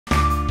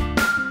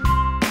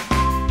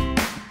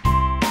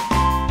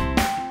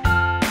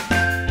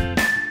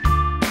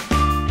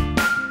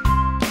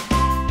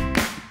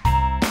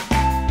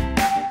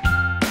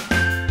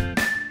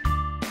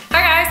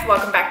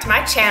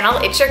my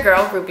channel. It's your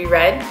girl, Ruby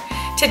Red.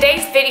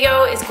 Today's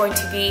video is going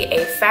to be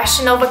a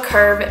Fashion Nova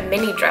Curve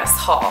mini dress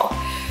haul.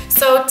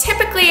 So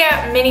typically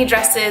mini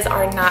dresses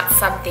are not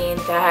something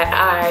that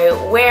I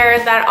wear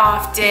that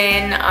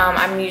often.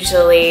 I'm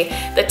usually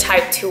the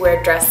type to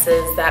wear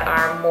dresses that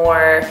are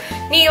more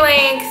knee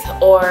length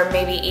or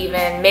maybe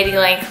even midi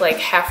length, like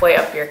halfway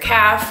up your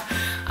calf.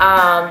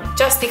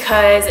 Just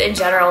because in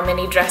general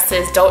mini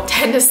dresses don't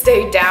tend to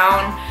stay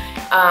down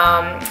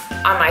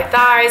on my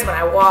thighs when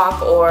I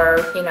walk, or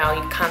you know,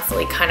 you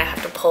constantly kind of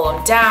have to pull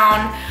them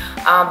down.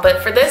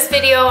 But for this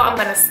video, I'm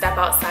gonna step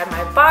outside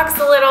my box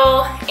a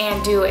little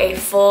and do a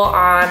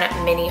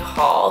full-on mini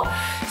haul.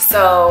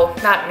 So,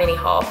 not mini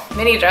haul,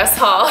 mini dress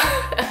haul.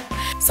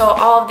 So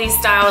all of these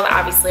styles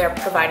obviously are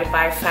provided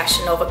by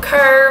Fashion Nova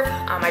Curve.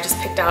 I just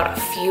picked out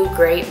a few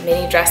great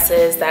mini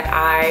dresses that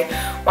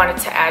I wanted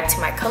to add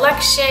to my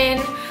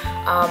collection.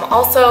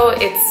 Also,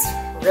 it's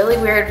really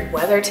weird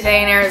weather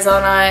today in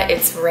Arizona.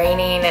 It's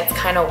raining, it's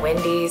kind of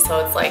windy,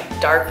 so it's like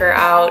darker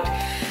out.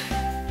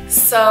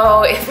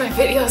 So if my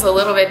video is a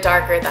little bit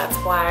darker, that's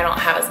why I don't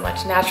have as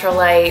much natural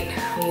light.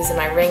 I'm using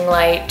my ring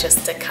light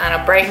just to kind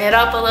of brighten it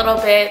up a little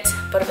bit,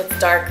 but if it's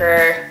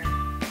darker,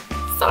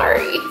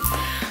 sorry.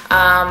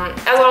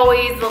 As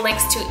always, the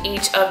links to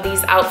each of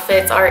these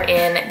outfits are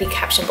in the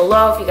caption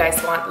below if you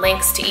guys want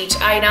links to each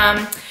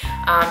item.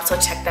 So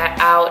check that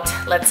out.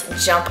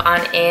 Let's jump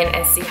on in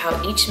and see how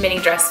each mini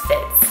dress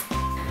fits.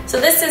 So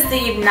this is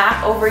the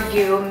Not Over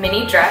You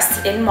mini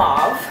dress in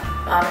mauve.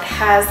 It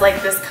has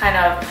like this kind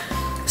of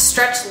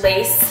stretch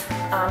lace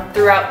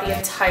throughout the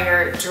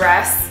entire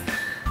dress,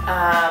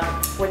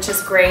 which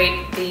is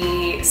great.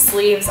 The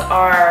sleeves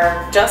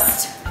are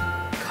just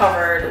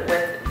covered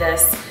with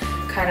this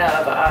kind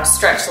of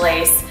stretch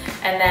lace,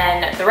 and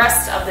then the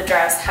rest of the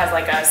dress has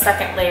like a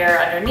second layer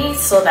underneath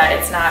so that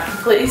it's not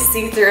completely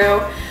see-through,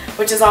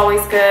 which is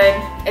always good.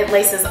 It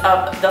laces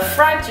up the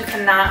front. You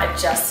cannot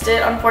adjust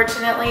it,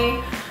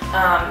 unfortunately,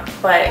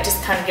 but it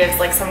just kind of gives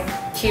like some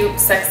cute,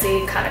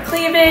 sexy kind of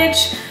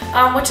cleavage,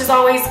 which is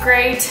always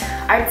great.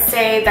 I'd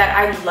say that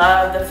I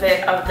love the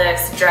fit of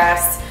this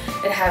dress.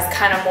 It has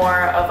kind of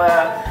more of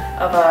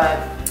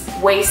a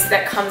waist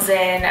that comes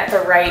in at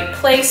the right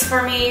place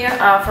for me,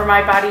 for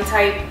my body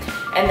type,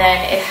 and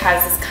then it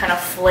has this kind of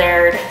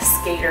flared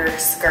skater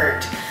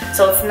skirt.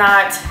 So it's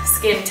not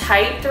skin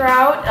tight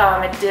throughout.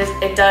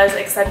 It does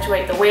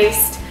accentuate the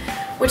waist,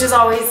 which is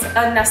always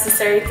a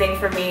necessary thing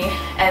for me,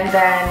 and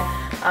then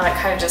it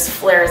kind of just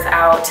flares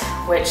out,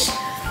 which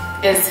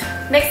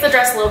makes the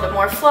dress a little bit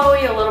more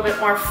flowy, a little bit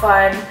more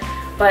fun.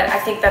 But I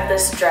think that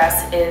this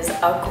dress is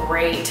a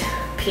great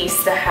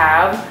piece to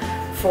have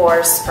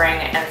for spring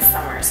and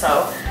summer.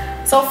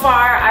 So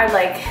far I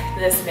like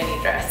this mini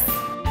dress.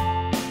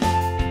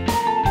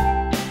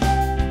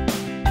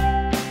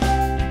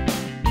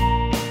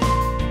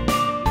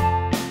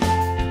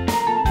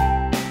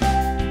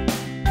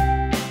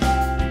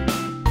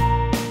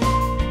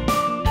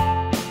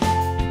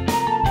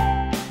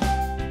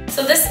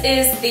 So this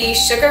is the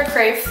Sugar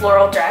Crave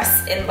floral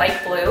dress in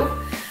light blue.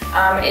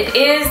 It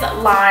is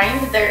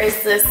lined. There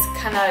is this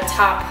kind of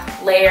top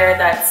layer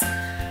that's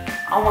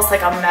almost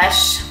like a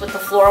mesh with the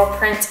floral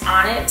print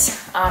on it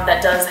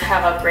that does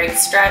have a great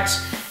stretch,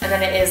 and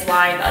then it is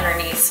lined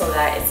underneath so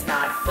that it's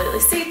not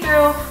completely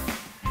see-through,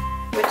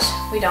 which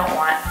we don't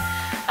want.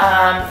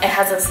 It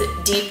has this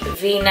deep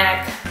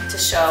V-neck to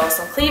show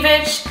some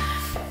cleavage,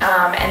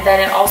 and then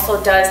it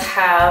also does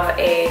have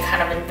a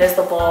kind of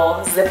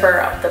invisible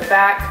zipper up the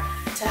back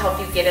to help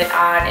you get it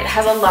on. It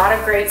has a lot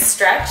of great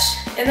stretch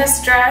in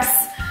this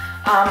dress.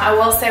 I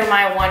will say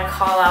my one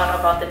call out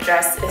about the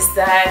dress is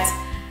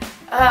that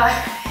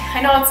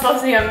I know it's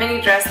supposed to be a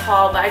mini dress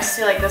haul, but I just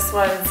feel like this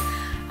one's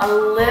a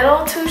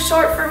little too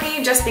short for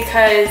me, just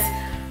because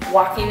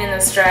walking in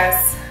this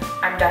dress,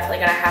 I'm definitely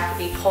gonna have to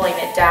be pulling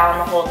it down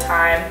the whole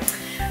time,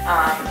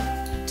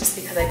 just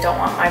because I don't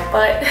want my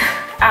butt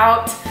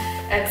out.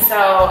 And so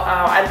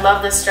I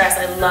love this dress.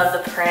 I love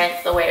the print,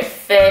 the way it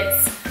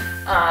fits,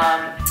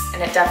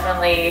 and it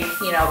definitely,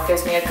 you know,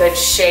 gives me a good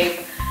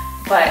shape.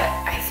 But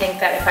I think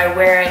that if I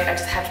wear it, I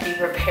just have to be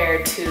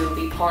prepared to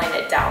be pulling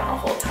it down the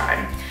whole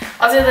time.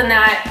 Other than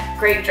that,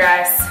 great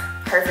dress,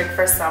 perfect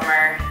for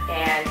summer,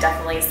 and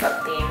definitely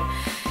something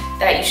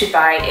that you should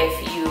buy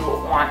if you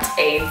want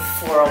a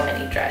floral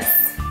mini dress.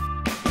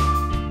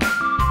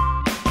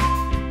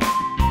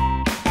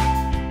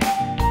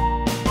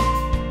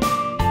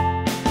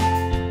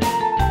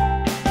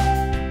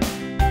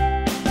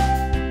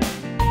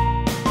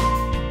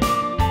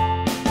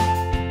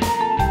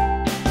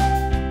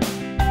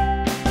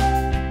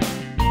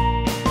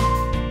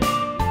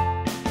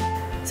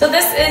 So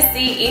this is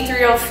the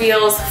Ethereal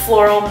Feels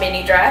floral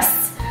mini dress.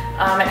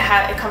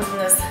 It comes in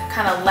this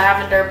kind of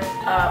lavender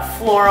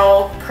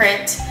floral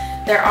print.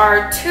 There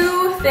are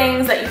two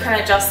things that you can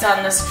adjust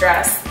on this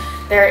dress.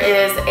 There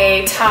is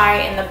a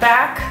tie in the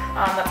back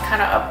that's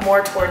kind of up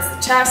more towards the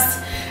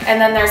chest,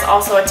 and then there's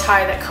also a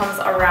tie that comes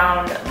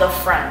around the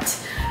front.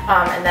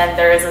 And then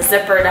there is a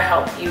zipper to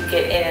help you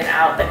get in and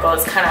out that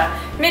goes kind of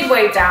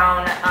midway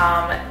down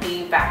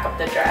the back of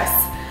the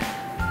dress.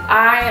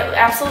 I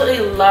absolutely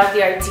love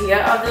the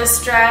idea of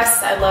this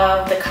dress. I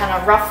love the kind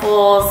of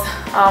ruffles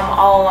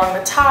all along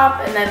the top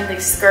and then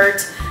the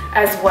skirt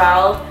as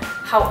well.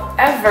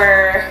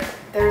 However,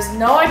 there's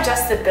no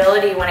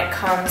adjustability when it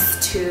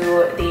comes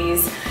to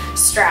these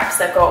straps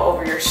that go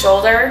over your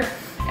shoulder.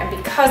 And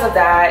because of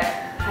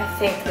that, I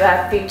think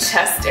that the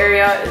chest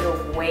area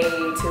is way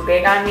too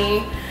big on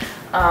me.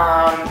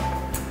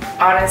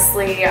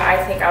 Honestly,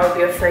 I think I would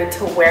be afraid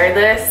to wear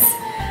this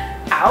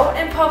out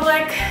in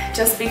public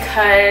just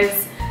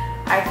because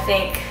I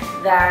think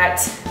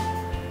that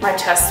my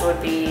chest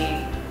would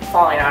be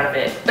falling out of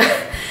it,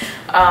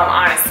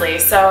 honestly.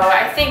 So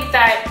I think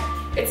that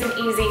it's an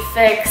easy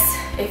fix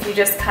if you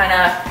just kind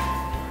of,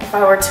 if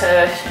I were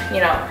to, you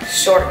know,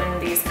 shorten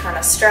these kind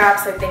of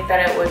straps, I think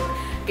that it would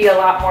be a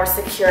lot more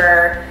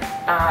secure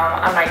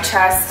on my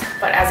chest.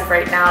 But as of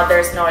right now,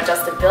 there's no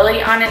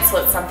adjustability on it,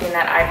 so it's something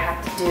that I'd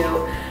have to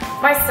do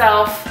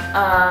myself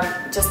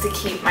just to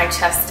keep my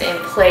chest in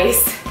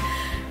place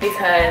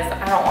because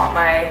I don't want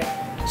my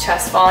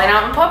chest falling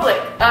out in public.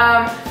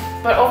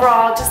 But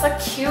overall, just a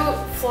cute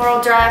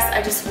floral dress.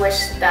 I just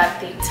wish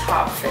that the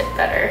top fit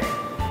better.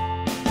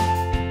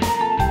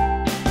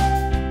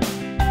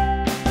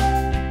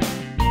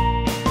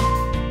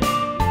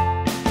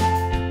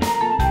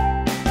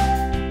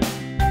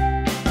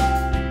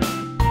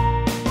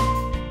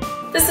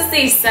 This is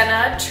the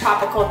Senna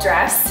tropical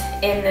dress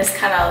in this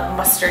kind of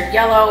mustard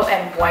yellow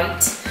and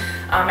white.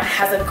 It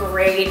has a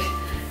great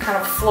kind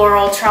of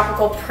floral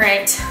tropical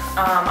print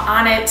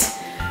on it,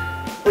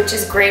 which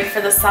is great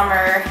for the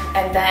summer.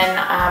 And then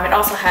it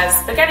also has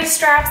spaghetti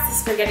straps.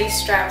 The spaghetti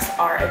straps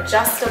are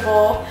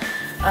adjustable.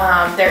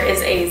 There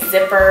is a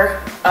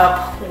zipper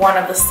up one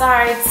of the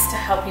sides to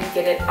help you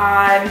get it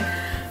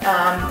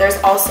on.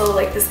 There's also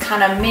like this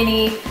kind of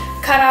mini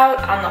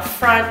cutout on the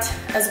front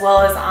as well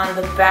as on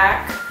the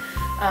back,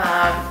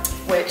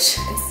 which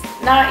is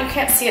not, you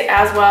can't see it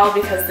as well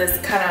because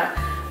this kind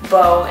of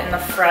bow in the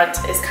front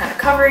is kind of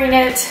covering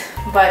it,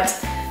 but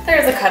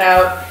there's a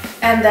cutout.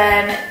 And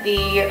then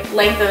the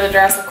length of the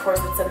dress, of course,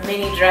 it's a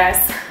mini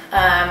dress,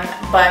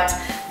 but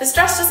this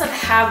dress doesn't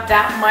have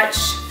that much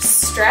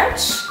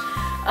stretch.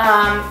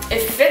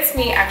 It fits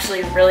me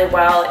actually really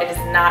well. It is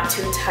not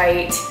too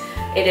tight.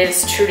 It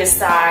is true to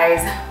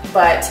size,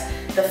 but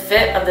the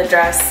fit of the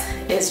dress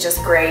is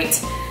just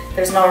great.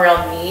 There's no real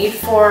need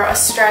for a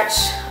stretch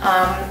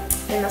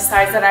in the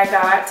size that I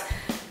got,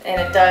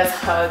 and it does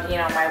hug, you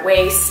know, my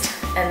waist,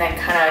 and then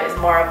kind of is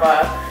more of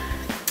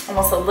a,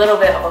 almost a little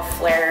bit of a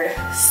flared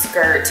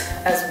skirt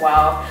as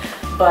well.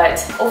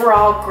 But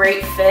overall,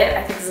 great fit.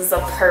 I think this is a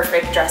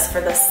perfect dress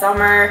for the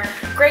summer.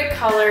 Great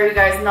color. You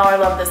guys know I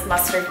love this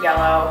mustard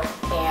yellow,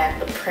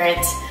 and the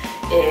print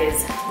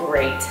is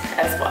great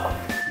as well.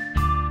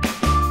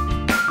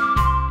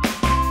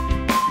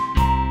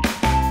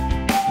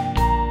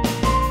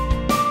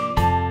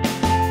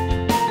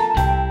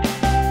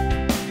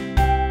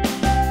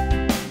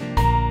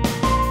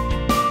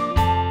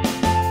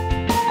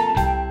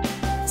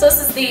 So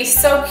this is the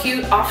So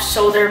Cute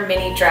off-shoulder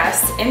mini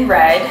dress in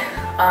red.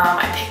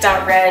 I picked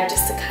out red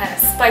just to kind of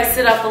spice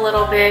it up a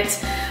little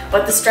bit,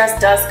 but this dress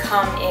does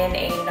come in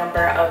a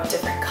number of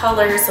different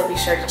colors, so be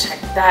sure to check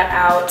that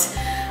out.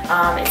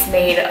 It's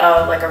made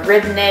of like a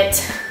rib knit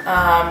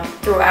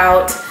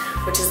throughout,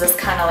 which is this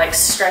kind of like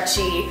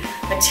stretchy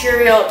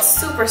material. It's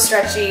super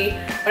stretchy,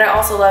 but I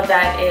also love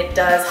that it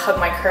does hug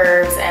my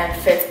curves and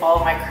fits all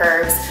of my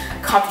curves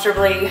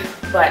comfortably,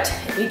 but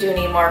if you do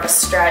need more of a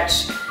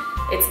stretch,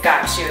 it's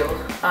got you.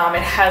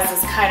 It has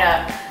this kind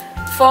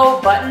of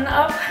faux button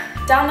up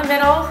down the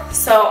middle.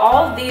 So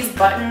all of these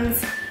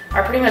buttons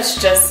are pretty much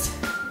just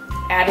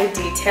added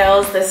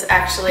details. This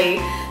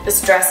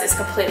dress is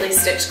completely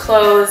stitched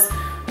closed,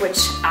 which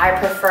I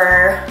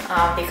prefer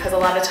because a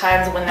lot of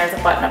times when there's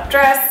a button-up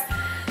dress,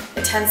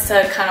 it tends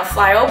to kind of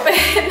fly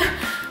open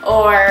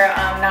or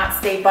not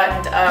stay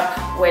buttoned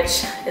up,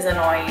 which is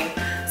annoying.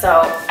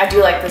 So I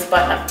do like this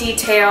button-up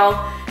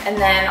detail. And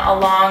then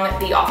along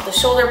the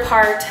off-the-shoulder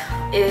part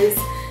is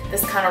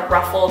this kind of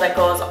ruffle that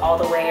goes all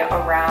the way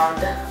around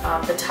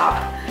the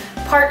top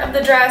part of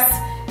the dress.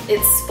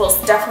 Will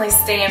definitely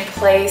stay in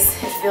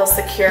place. It feels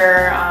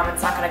secure.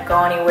 It's not going to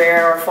go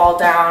anywhere or fall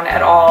down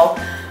at all,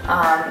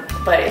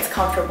 but it's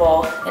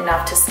comfortable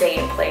enough to stay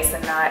in place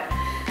and not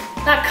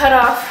cut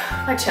off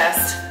my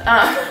chest.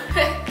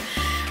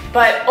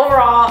 But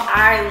overall,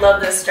 I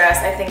love this dress.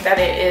 I think that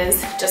it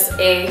is just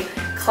a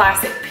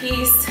classic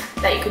piece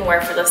that you can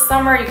wear for the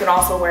summer. You can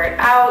also wear it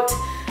out.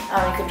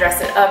 You can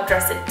dress it up,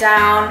 dress it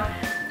down,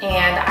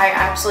 and I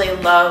actually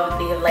love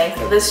the length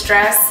of this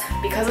dress.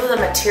 Because of the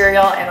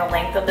material and the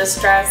length of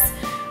this dress,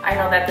 I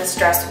know that this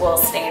dress will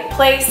stay in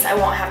place. I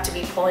won't have to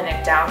be pulling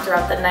it down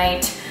throughout the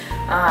night.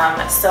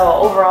 So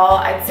overall,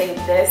 I'd say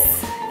this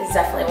is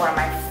definitely one of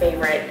my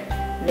favorite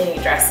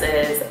mini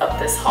dresses of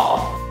this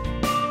haul.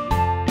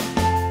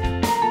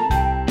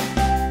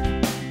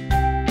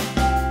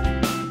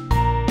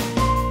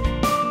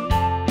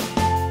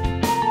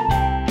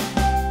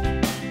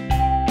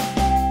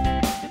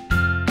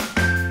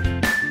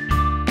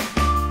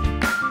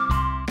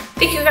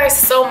 Thank you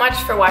guys so much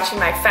for watching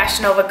my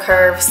Fashion Nova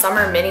Curve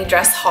summer mini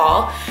dress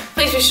haul.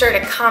 Please be sure to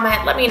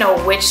comment, let me know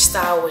which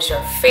style was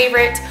your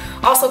favorite.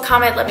 Also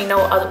comment, let me know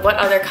what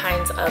other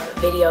kinds of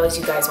videos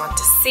you guys want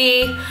to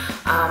see.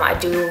 I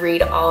do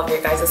read all of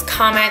your guys'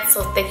 comments,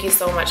 so thank you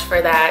so much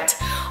for that.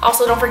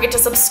 Also, don't forget to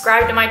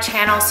subscribe to my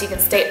channel so you can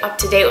stay up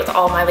to date with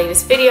all my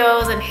latest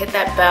videos and hit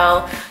that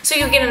bell so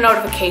you get a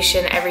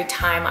notification every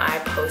time I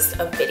post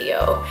a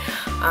video.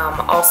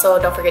 Also,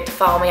 don't forget to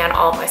follow me on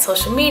all of my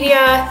social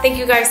media. Thank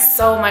you guys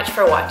so much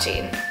for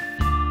watching.